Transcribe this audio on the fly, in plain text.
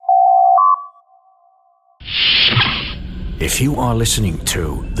If you are listening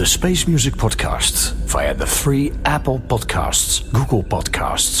to the Space Music Podcast via the free Apple Podcasts, Google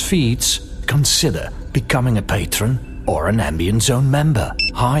Podcasts feeds, consider becoming a patron or an Ambient Zone member.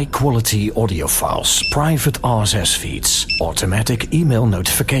 High-quality audio files, private RSS feeds, automatic email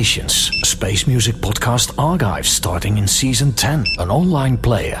notifications, Space Music Podcast archives starting in Season 10, an online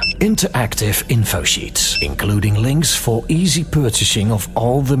player, interactive info sheets, including links for easy purchasing of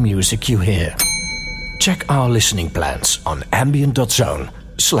all the music you hear. Check our listening plans on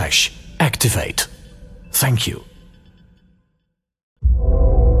ambient.zone/activate. Thank you.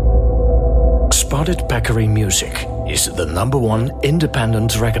 Spotted Peccary Music is the #1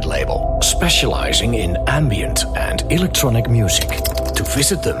 independent record label specializing in ambient and electronic music. To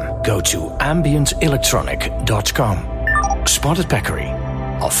visit them, go to ambientelectronic.com. Spotted Peccary,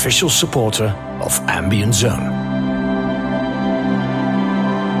 official supporter of Ambient Zone.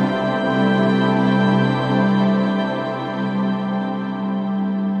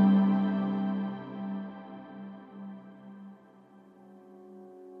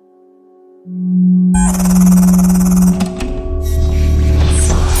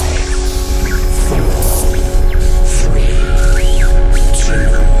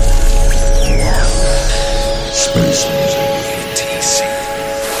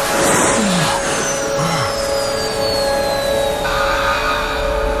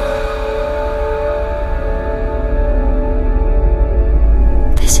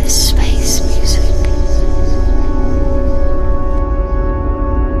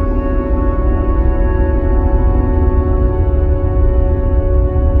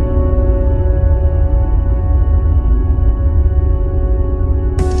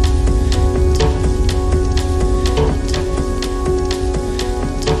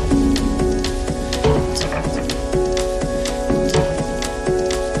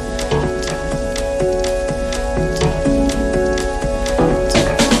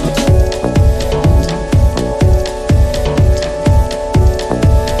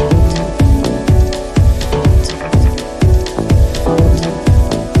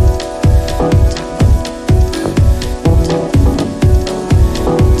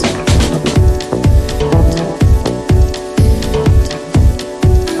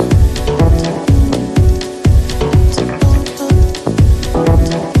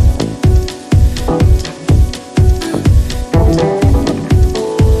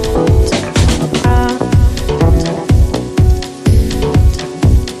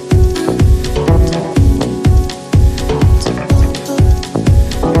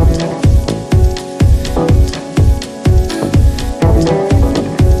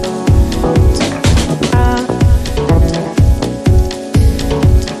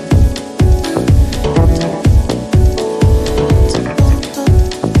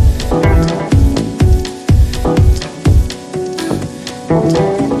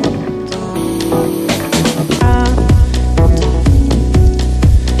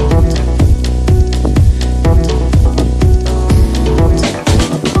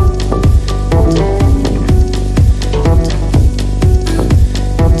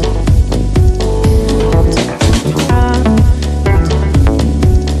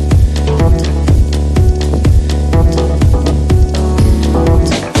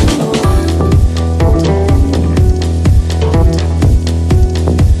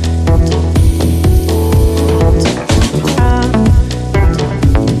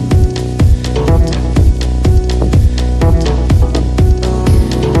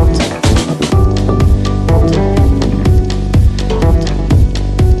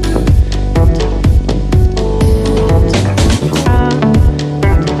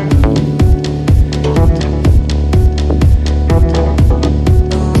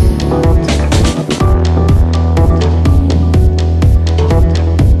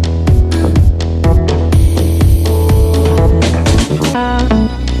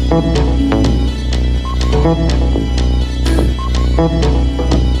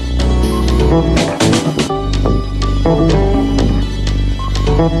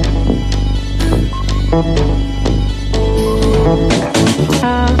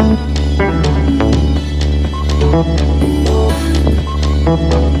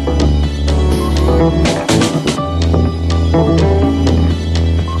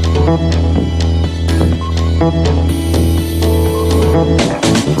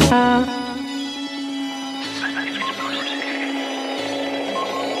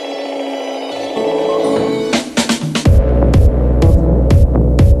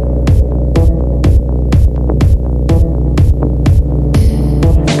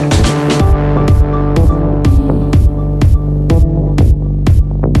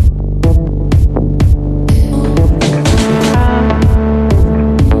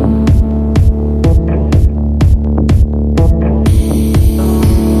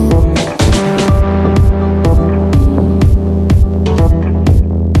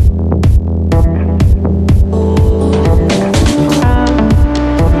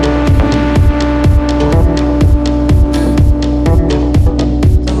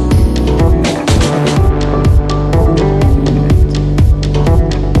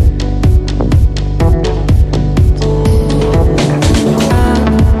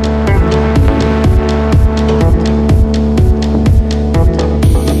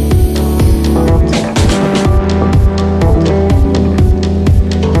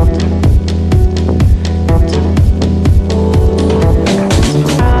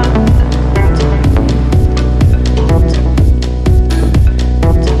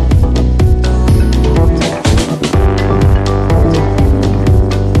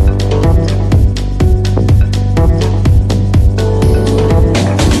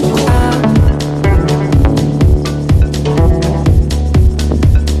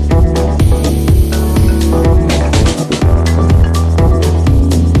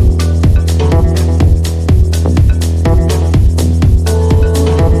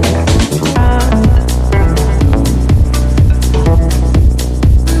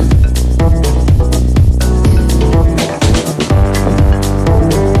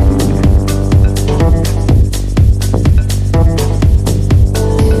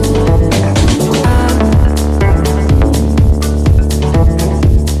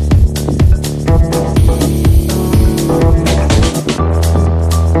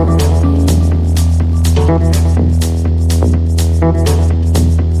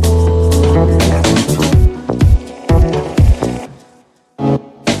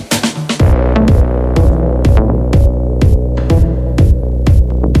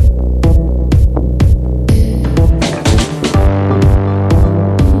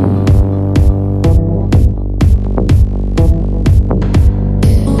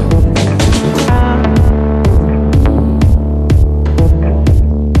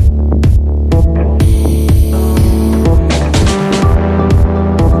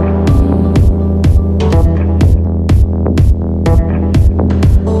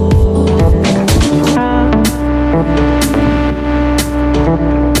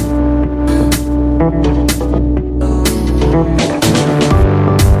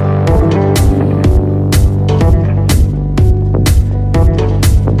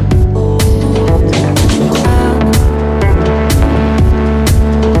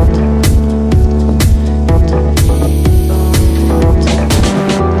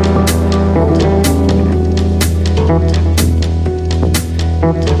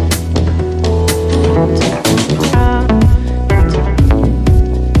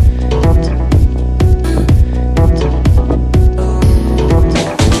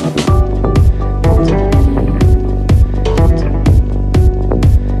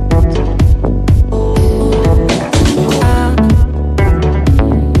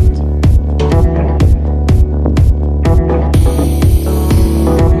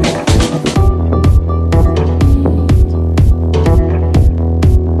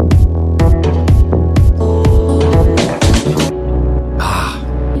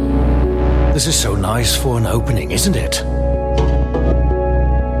 This is so nice for an opening, isn't it?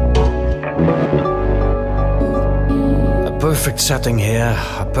 A perfect setting here,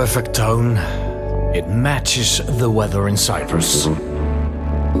 a perfect tone. It matches the weather in Cyprus.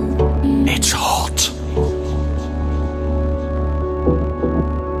 It's hot.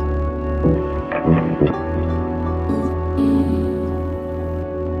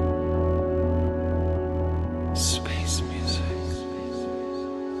 Space music.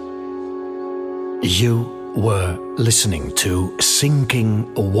 You were listening to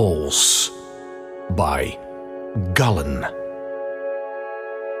Sinking Walls by Gullen.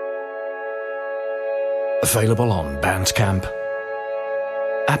 Available on Bandcamp,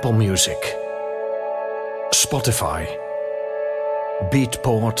 Apple Music, Spotify,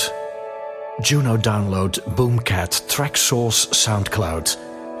 Beatport, Juno Download, Boomcat, Traxsource, SoundCloud,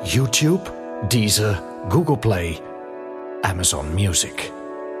 YouTube, Deezer, Google Play, Amazon Music.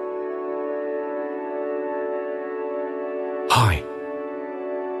 Hi,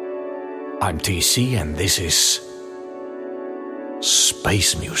 I'm TC and this is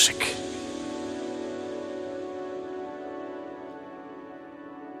Space Music.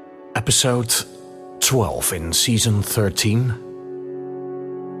 Episode 12 in Season 13.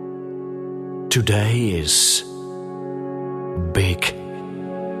 Today is Big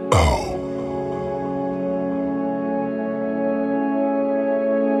O.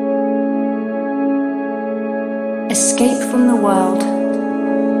 Escape from the world.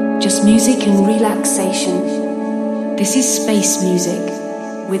 Just music and relaxation. This is Space Music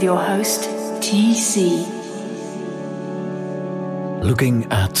with your host, TC.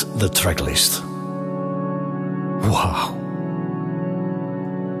 Looking at the tracklist. Wow.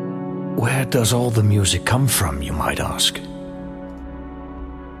 Where does all the music come from, you might ask?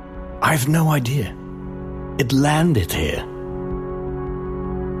 I've no idea. It landed here.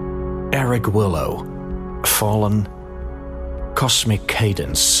 Eric Willow, Fallen, Cosmic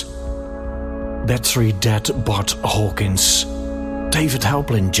Cadence, Dead 3 Dead Bart Hawkins, David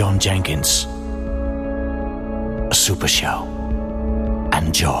Halplin, John Jenkins. A super show.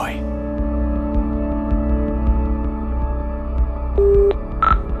 Enjoy.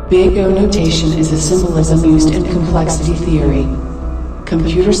 Big O notation is a symbolism used in complexity theory,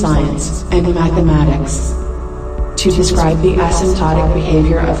 computer science, and mathematics to describe the asymptotic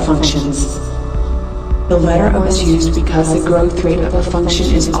behavior of functions. The letter O is used because the growth rate of a function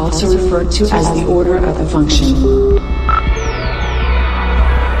is also referred to as the order of the function.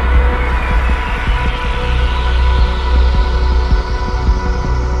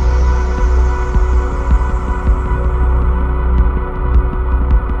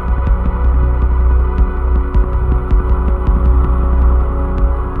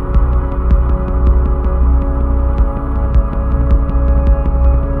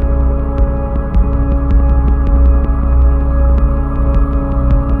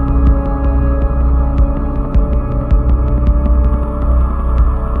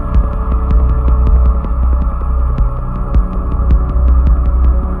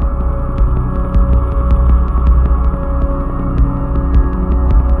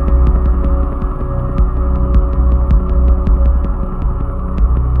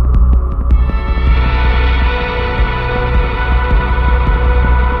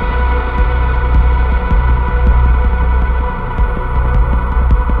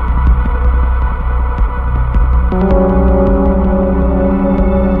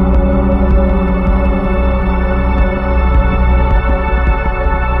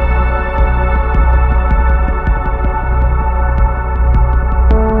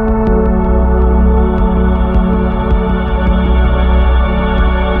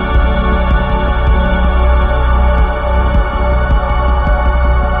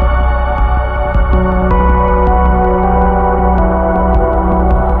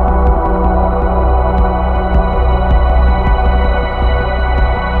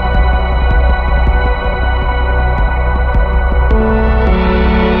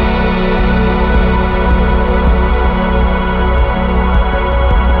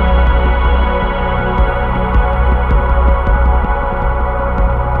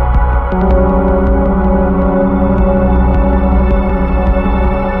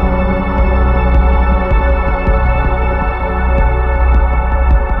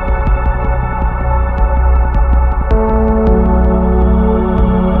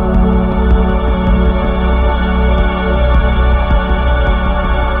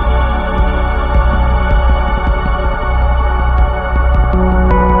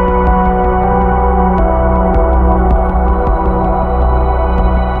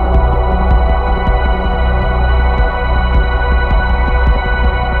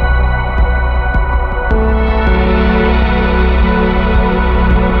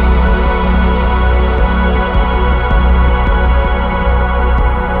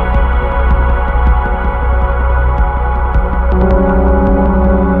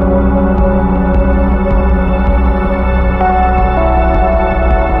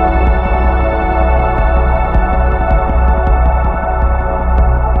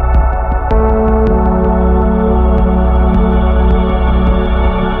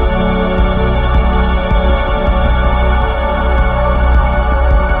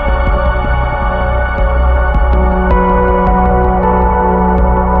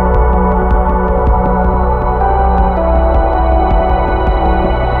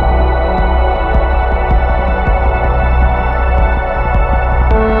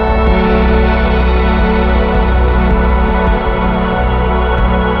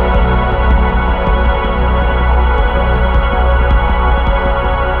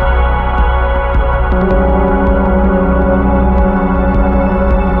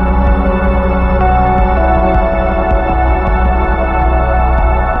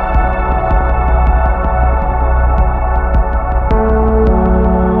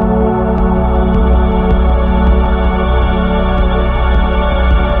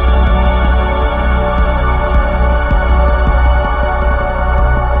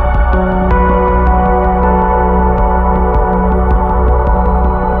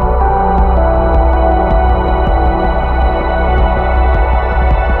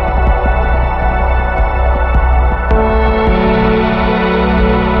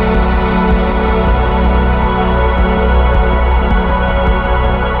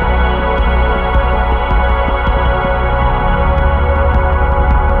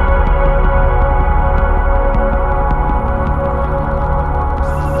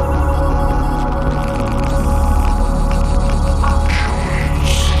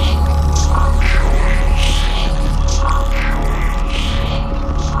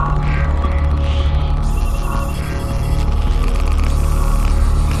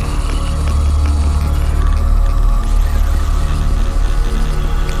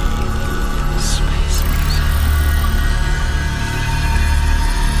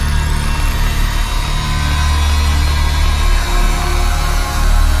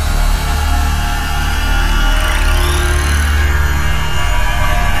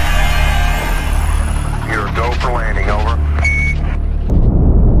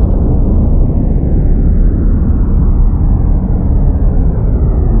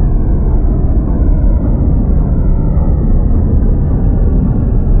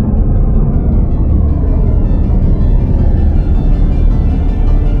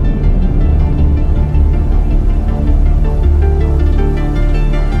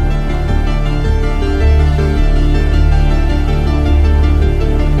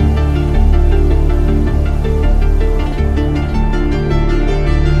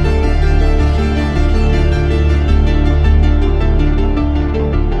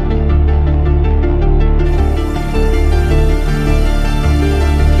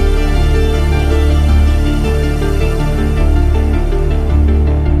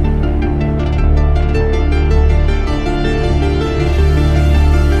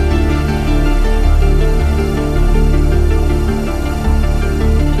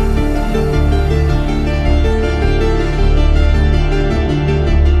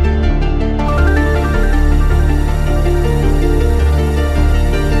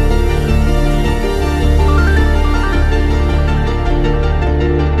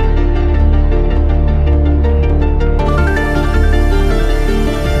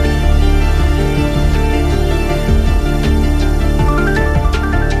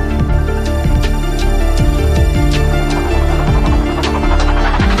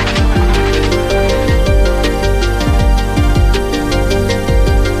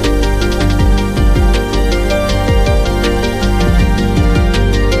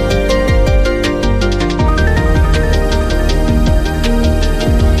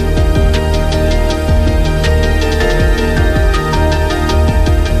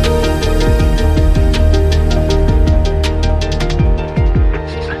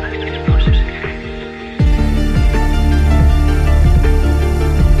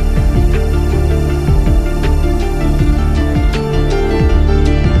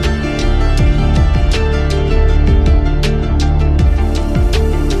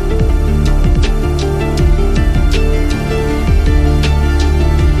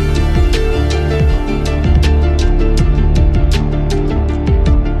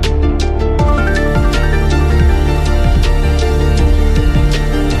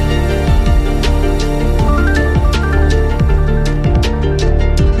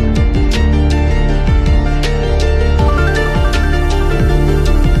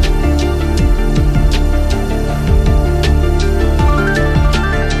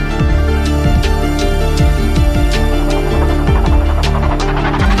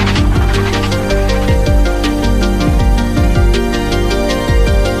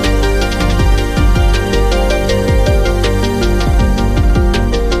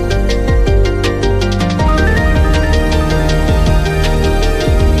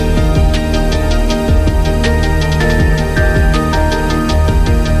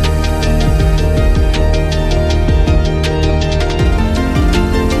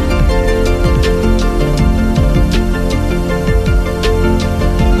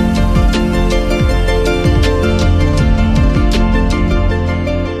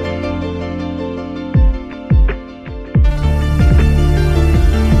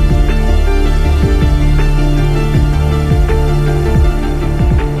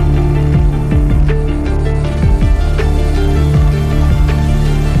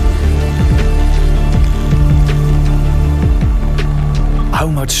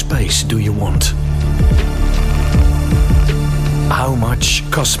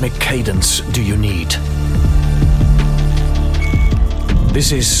 cosmic cadence do you need?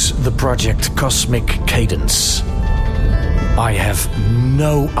 This is the project Cosmic Cadence. I have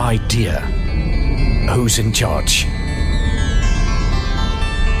no idea who's in charge.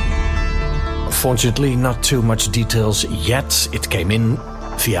 Fortunately, not too much details yet. It came in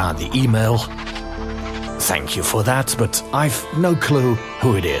via the email. Thank you for that, but I've no clue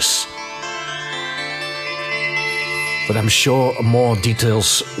who it is. But I'm sure more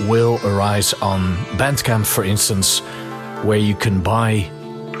details will arise on Bandcamp, for instance, where you can buy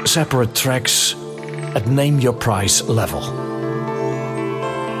separate tracks at Name Your Price level.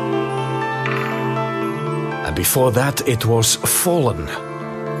 And before that, it was Fallen,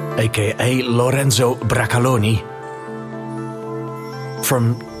 aka Lorenzo Bracaloni,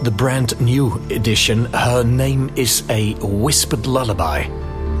 from the brand new edition, Her Name is a Whispered Lullaby.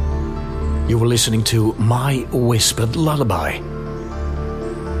 You were listening to My Whispered Lullaby.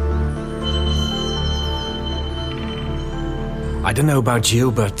 I don't know about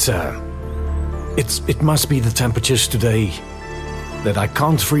you, but it must be the temperatures today that I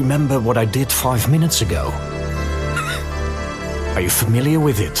can't remember what I did 5 minutes ago. Are you familiar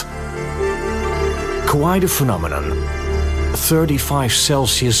with it? Quite a phenomenon. 35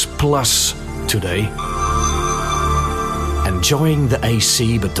 Celsius plus today. Enjoying the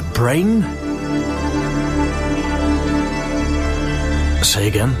AC, but the brain? Say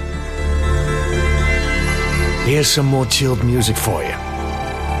again? Here's some more chilled music for you.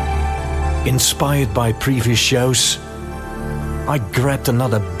 Inspired by previous shows, I grabbed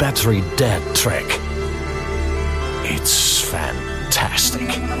another Battery Dead track. It's fantastic.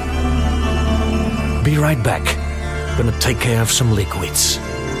 Be right back. Gonna take care of some liquids.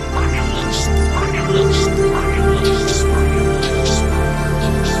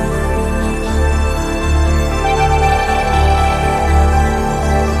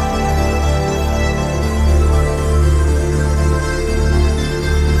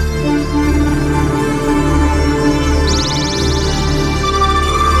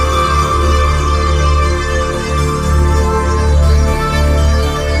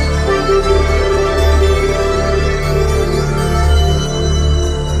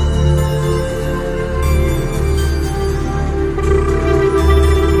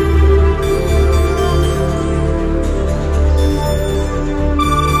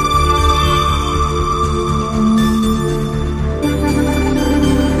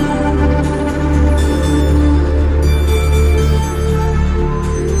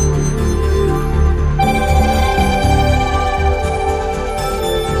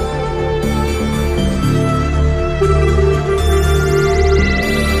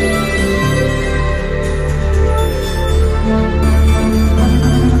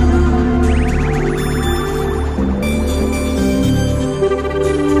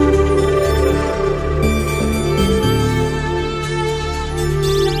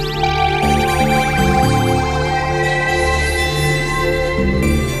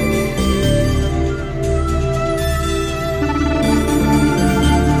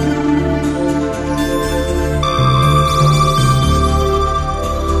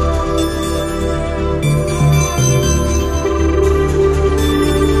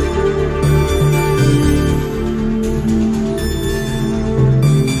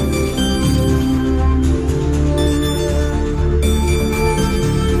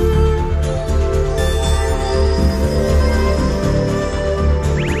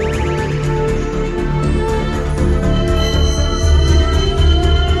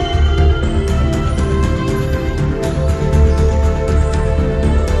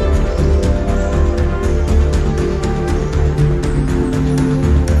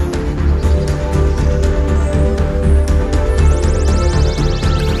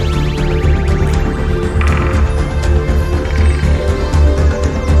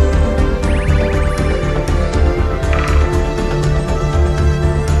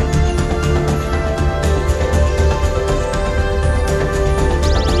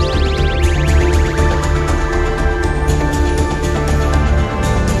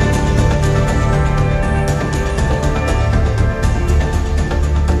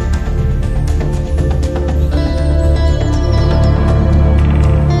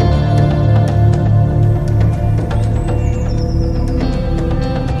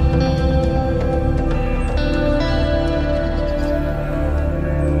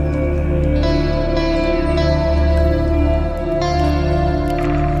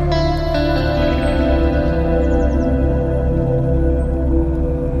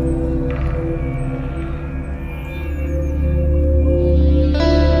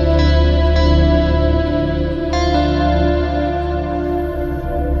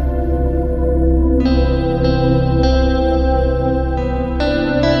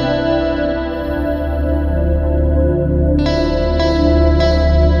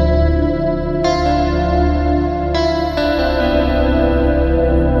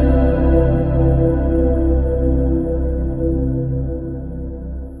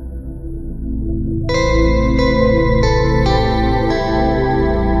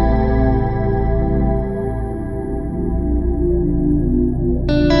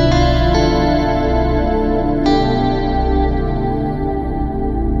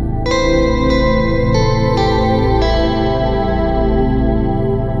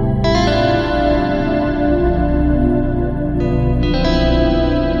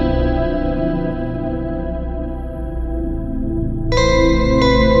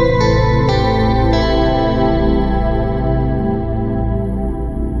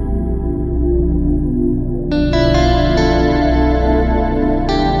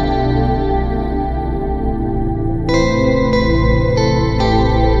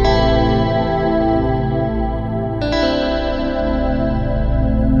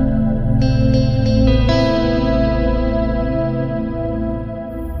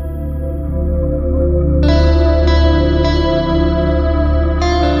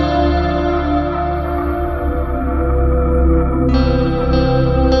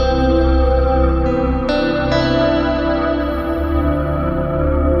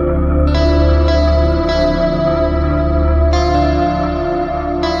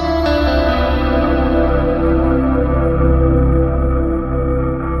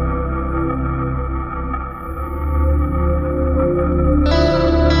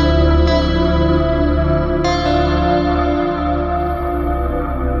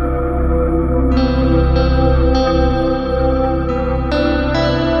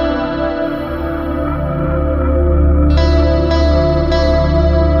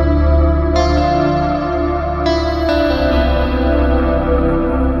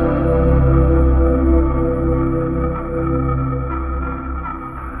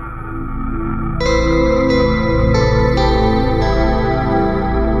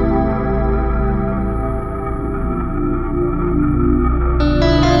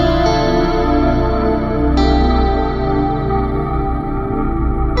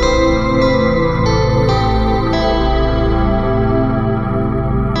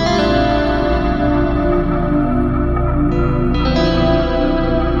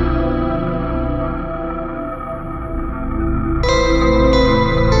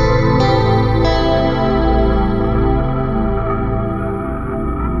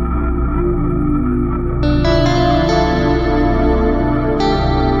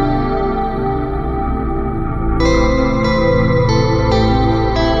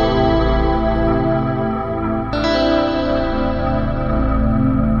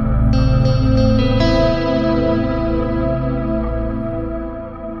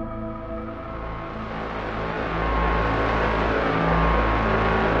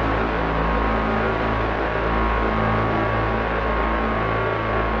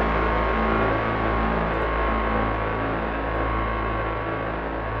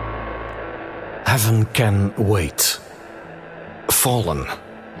 Heaven Can Wait. Fallen.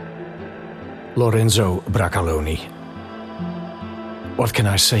 Lorenzo Bracaloni. What can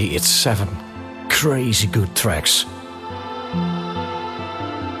I say? It's 7 crazy good tracks.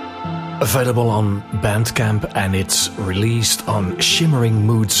 Available on Bandcamp, and it's released on Shimmering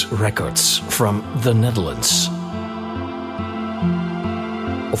Moods Records from the Netherlands.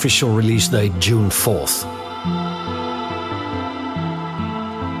 Official release date June 4th.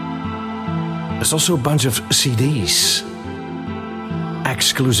 There's also a bunch of CDs.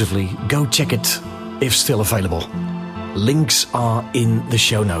 Exclusively, go check it if still available. Links are in the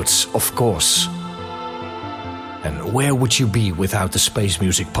show notes, of course. And where would you be without the Space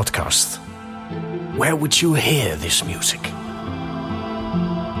Music Podcast? Where would you hear this music?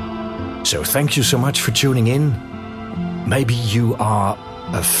 So thank you so much for tuning in. Maybe you are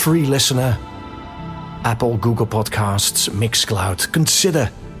a free listener. Apple, Google Podcasts, Mixcloud. Consider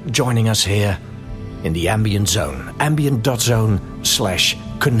joining us here in the Ambient Zone.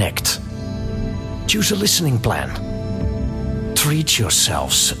 ambient.zone/connect. Choose a listening plan. Treat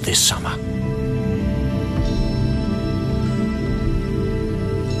yourselves this summer.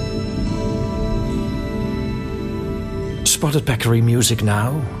 Spotted Peccary music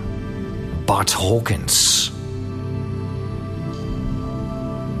now. Bart Hawkins.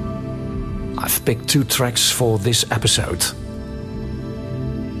 I've picked 2 tracks for this episode.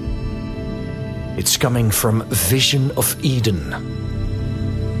 It's coming from Vision of Eden.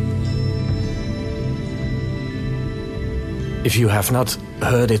 If you have not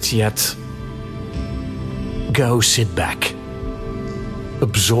heard it yet, go sit back.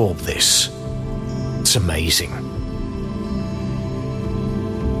 Absorb this. It's amazing.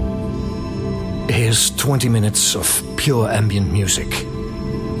 Here's 20 minutes of pure ambient music.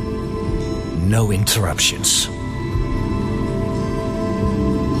 No interruptions.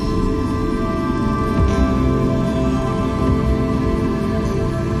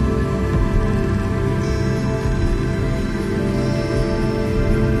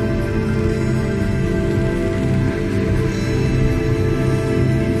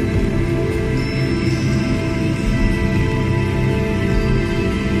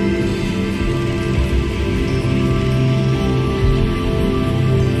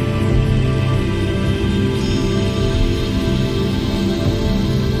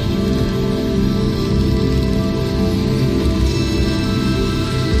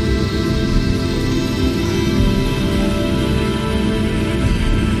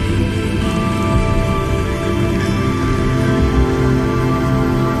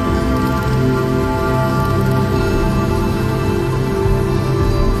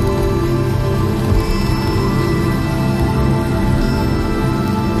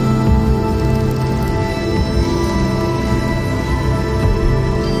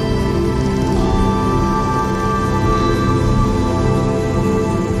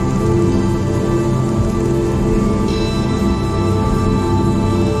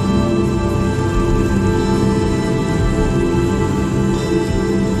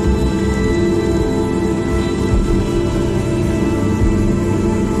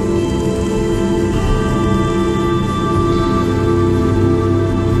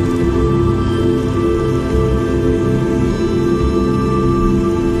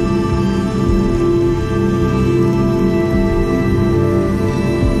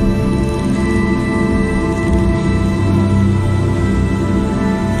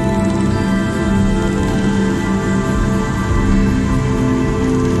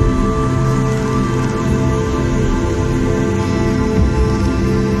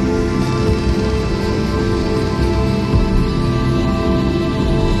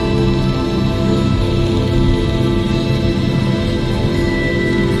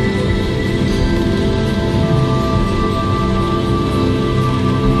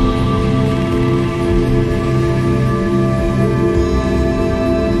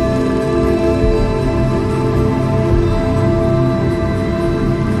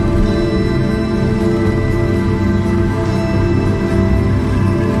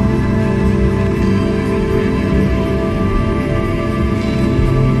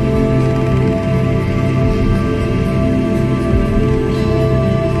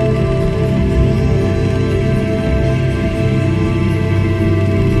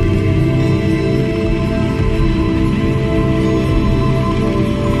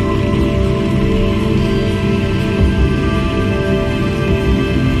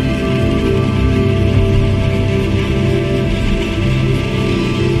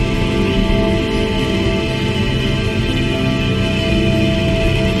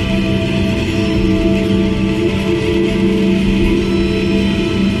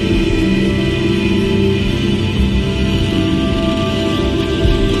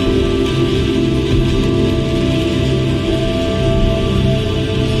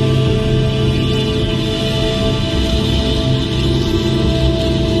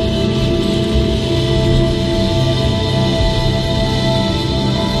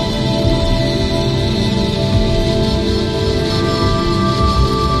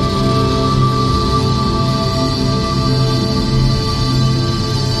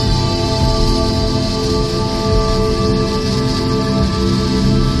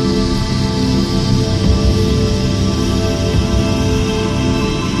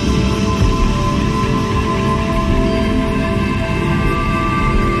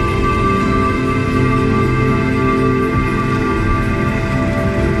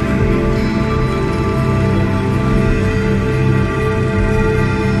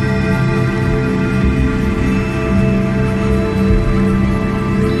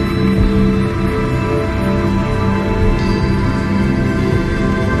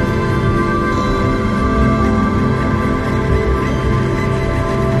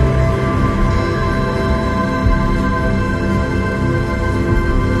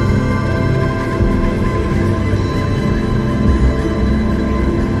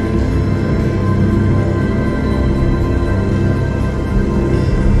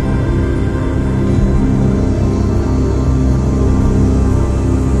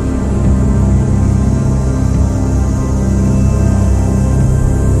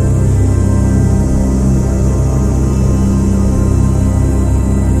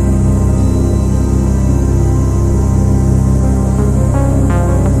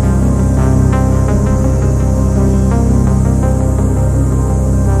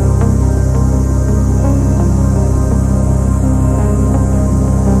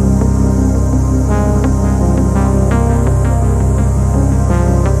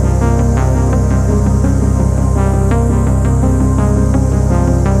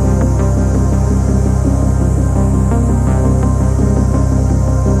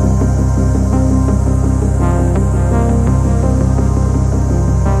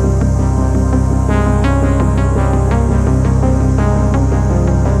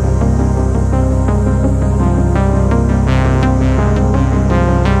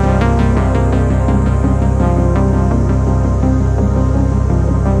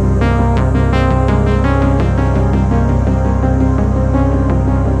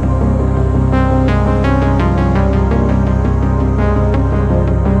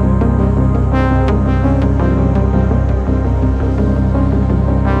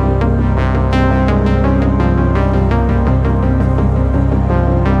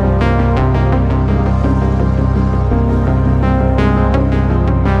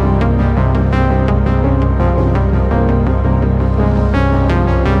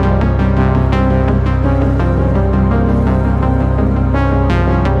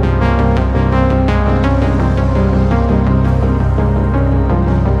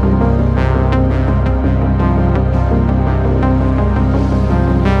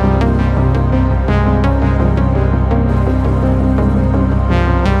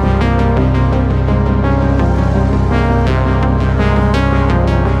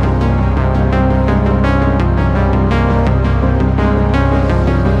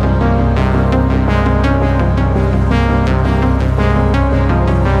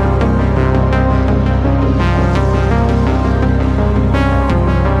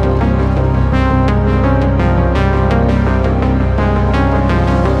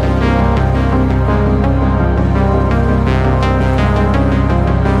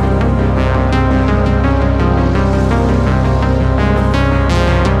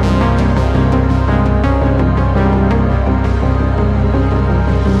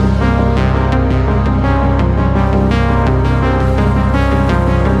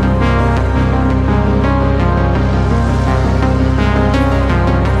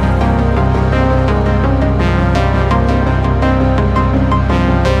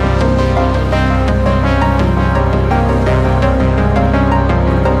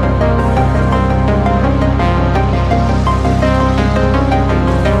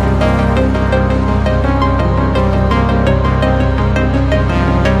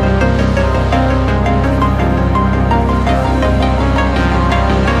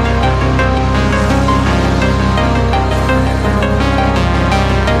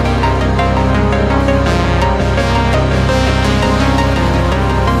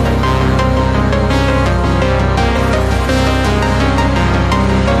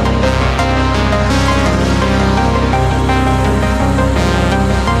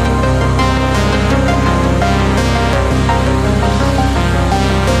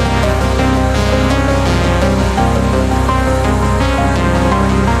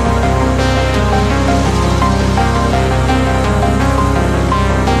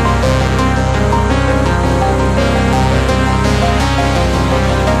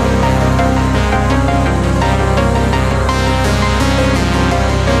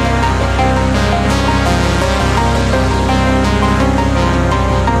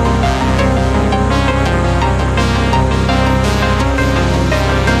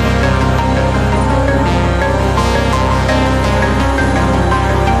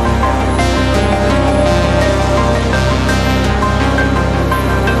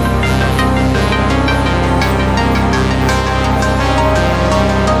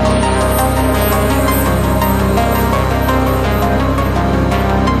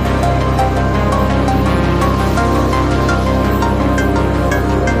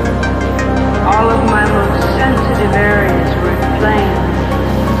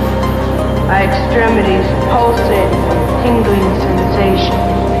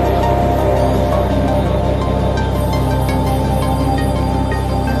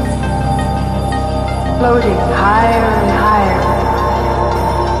 floating higher and higher.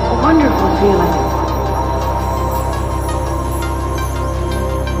 A wonderful feeling.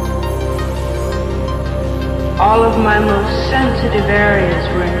 All of my most sensitive areas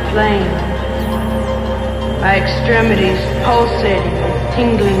were inflamed, my extremities pulsating with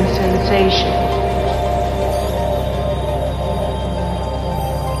tingling sensation.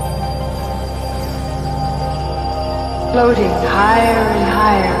 Floating higher and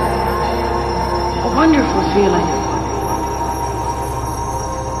higher. A wonderful feeling.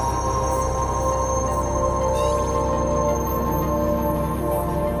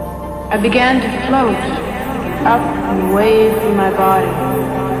 I began to float up and away from my body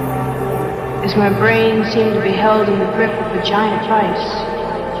as my brain seemed to be held in the grip of a giant vice.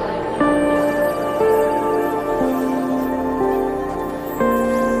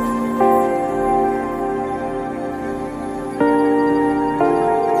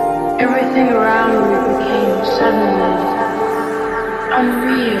 Everything around me became suddenly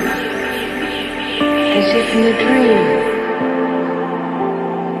unreal, as if in a dream.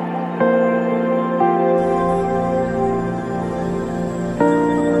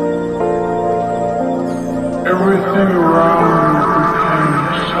 Everything around me became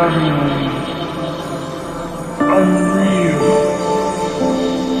suddenly unreal,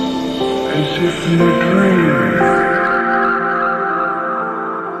 as if in a dream.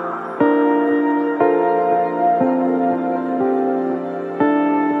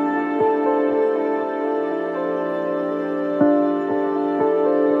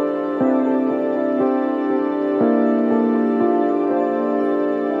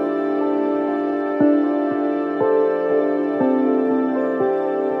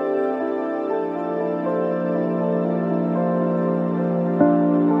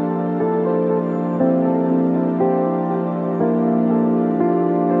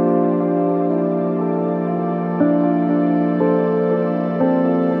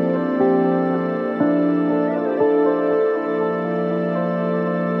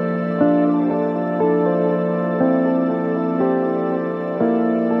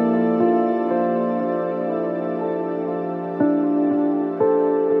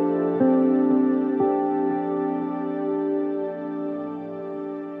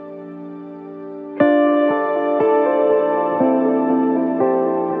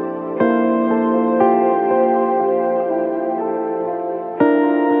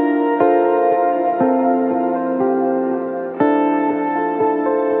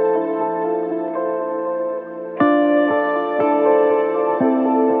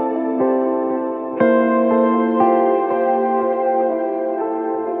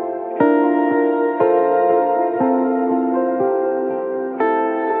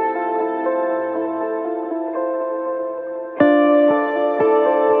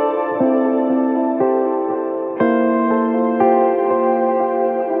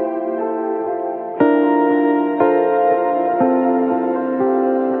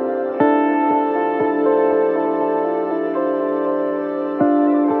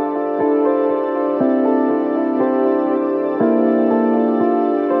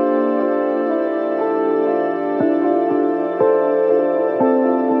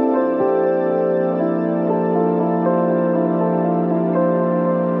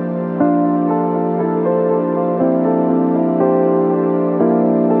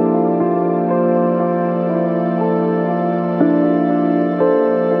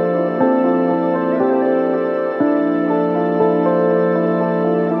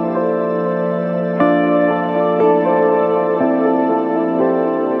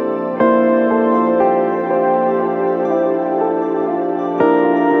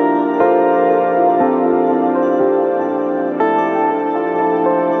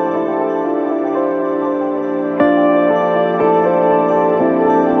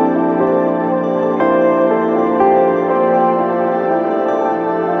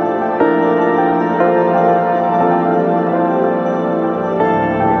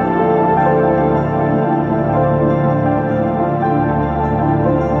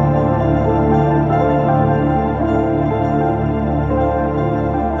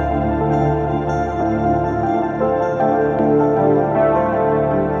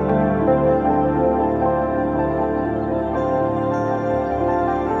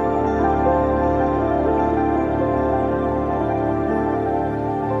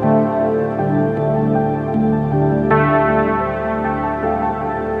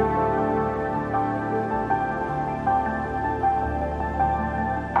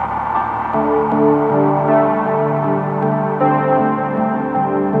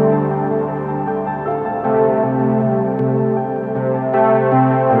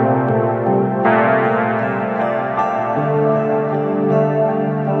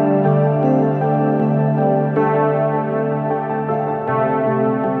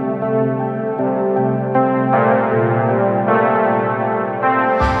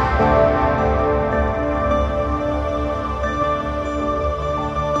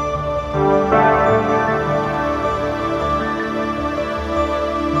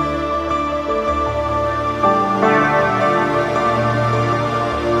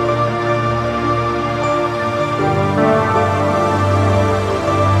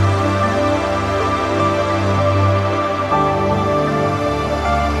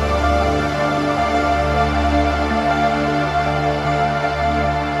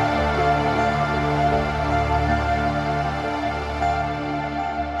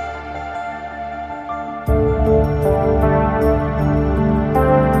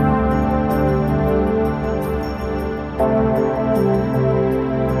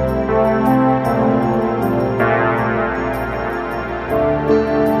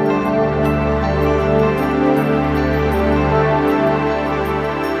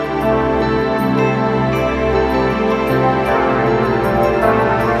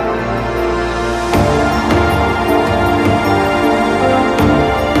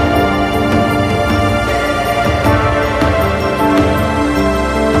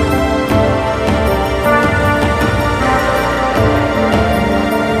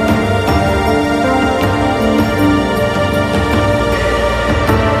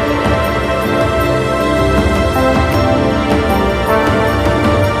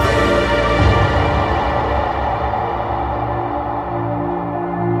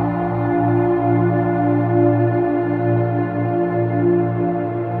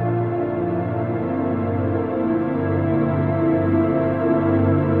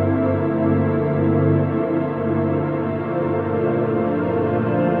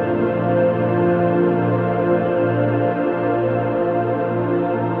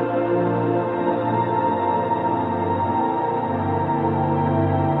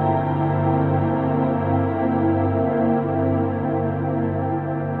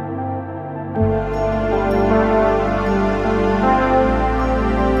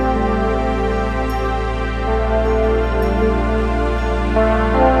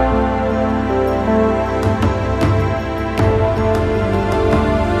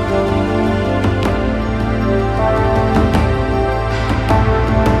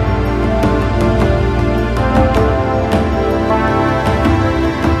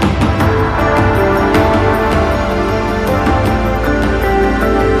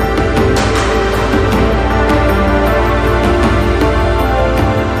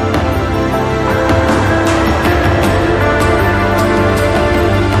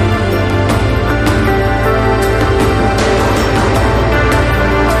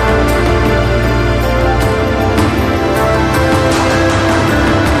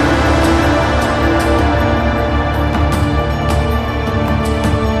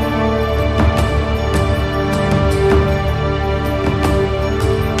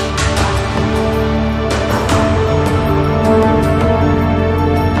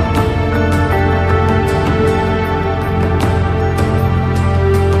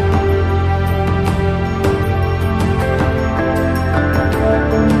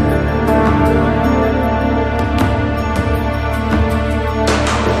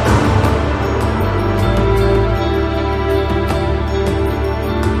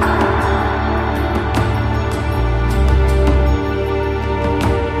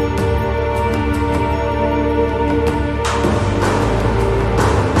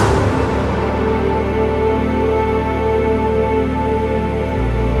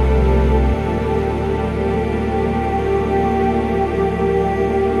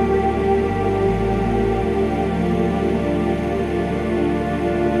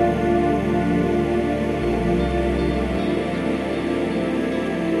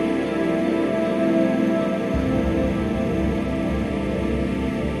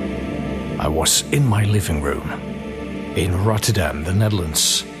 I was in my living room in Rotterdam, the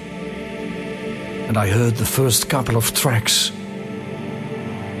Netherlands, and I heard the first couple of tracks.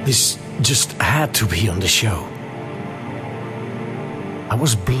 This just had to be on the show. I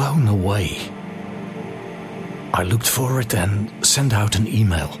was blown away. I looked for it and sent out an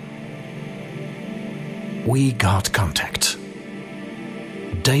email. We got contact.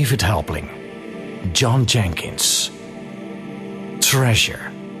 David Helpling, John Jenkins,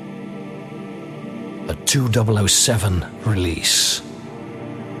 Treasure, a 2007 release.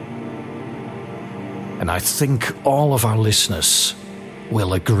 And I think all of our listeners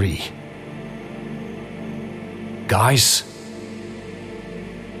will agree. Guys,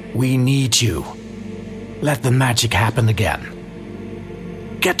 we need you. Let the magic happen again.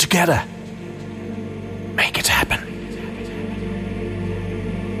 Get together. Make it happen.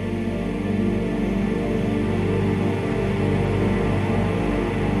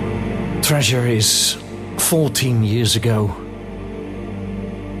 Treasure is 14 years ago.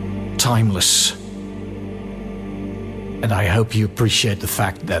 Timeless. And I hope you appreciate the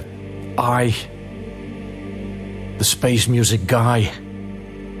fact that I, the space music guy,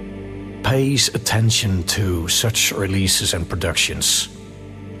 pays attention to such releases and productions.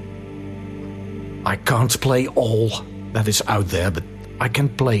 I can't play all that is out there, but I can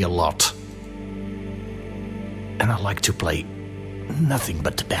play a lot. And I like to play nothing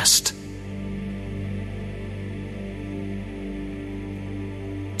but the best.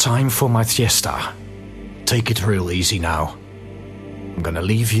 Time for my siesta. Take it real easy now. I'm gonna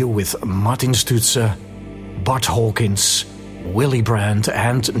leave you with Martin Stutzer, Bart Hawkins, Willy Brandt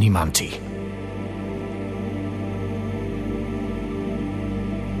and Nimanti.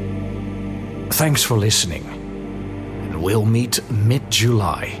 Thanks for listening, and we'll meet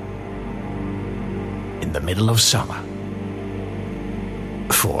mid-July, in the middle of summer,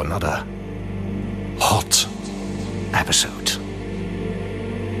 for another hot episode.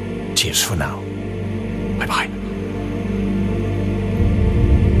 Cheers for now. Bye-bye.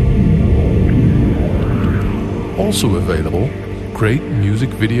 Also available, great music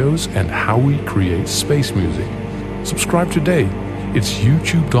videos and how we create space music. Subscribe today. It's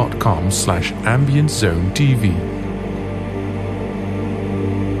youtube.com/AmbientZoneTV.